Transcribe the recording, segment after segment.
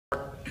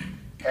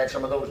Had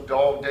some of those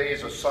dog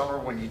days of summer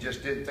when you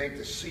just didn't think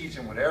the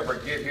season would ever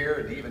get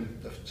here, and even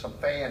some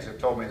fans have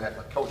told me that,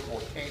 like, Coach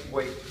Moore can't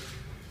wait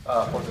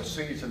for the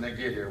season to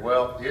get here.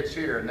 Well, it's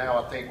here, and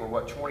now I think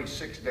we're,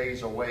 26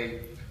 days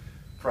away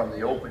from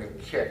the opening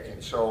kick,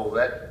 and so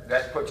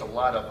that puts a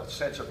lot of a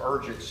sense of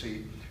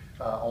urgency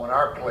on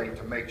our plate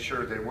to make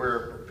sure that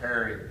we're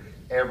preparing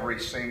every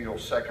single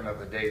second of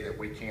the day that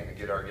we can to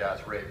get our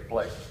guys ready to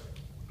play.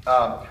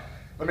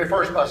 Let me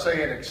first by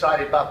saying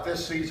excited about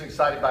this season,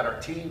 excited about our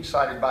team,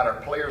 excited about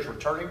our players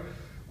returning.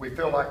 We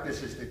feel like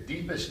this is the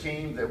deepest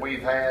team that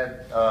we've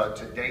had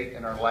to date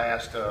in our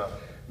last,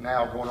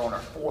 now going on our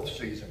 4th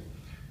season.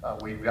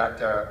 We've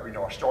got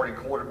our starting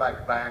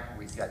quarterback back.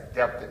 We've got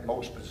depth at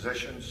most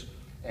positions,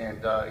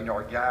 and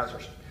our guys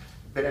are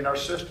been in our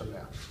system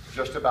now.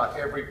 Just about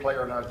every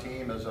player on our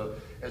team as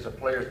a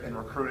player has been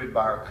recruited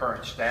by our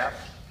current staff,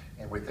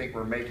 and we think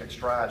we're making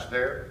strides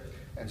there.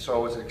 And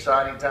so it's an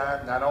exciting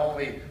time, not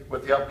only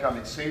with the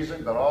upcoming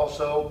season, but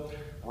also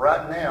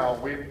right now,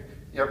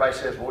 everybody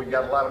says, well, you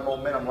got a lot of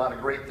momentum, a lot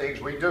of great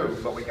things. We do,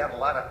 but we got a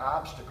lot of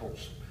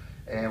obstacles.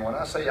 And when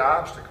I say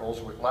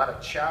obstacles, with a lot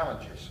of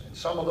challenges. And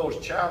some of those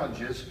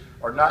challenges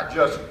are not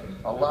just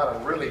a lot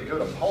of really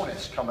good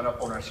opponents coming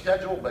up on our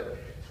schedule, but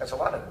that's a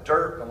lot of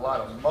dirt, a lot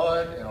of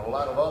mud, and a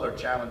lot of other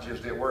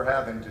challenges that we're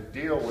having to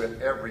deal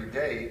with every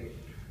day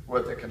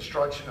with the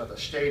construction of the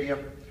stadium,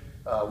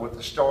 with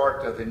the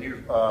start of the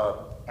new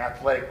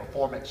athletic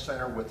performance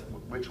center,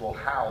 which will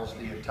house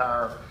the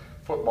entire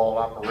football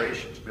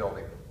operations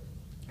building.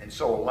 And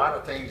so a lot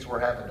of things we're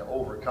having to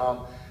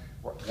overcome.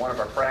 One of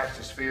our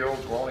practice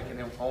fields, we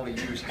can only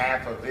use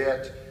half of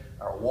it.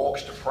 Our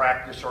walks to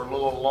practice are a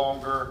little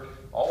longer.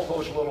 All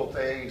those little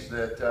things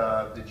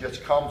that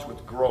just comes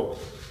with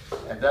growth.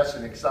 And that's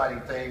an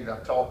exciting thing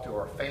that I talk to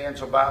our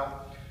fans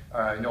about.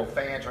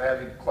 Fans are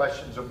having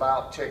questions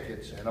about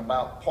tickets and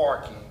about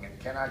parking and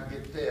can I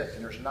get this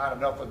and there's not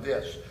enough of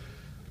this.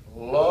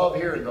 Love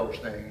hearing those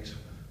things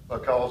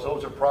because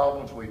those are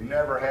problems we've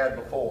never had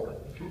before.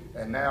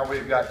 And now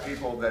we've got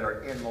people that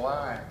are in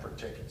line for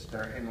tickets,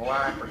 they're in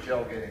line for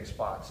tailgating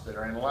spots, that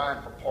are in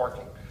line for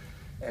parking.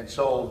 And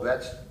so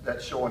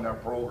that's showing our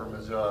program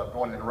is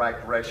going in the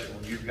right direction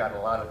when you've got a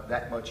lot of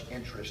that much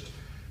interest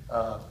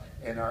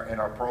in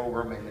our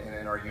program and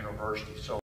in our university. So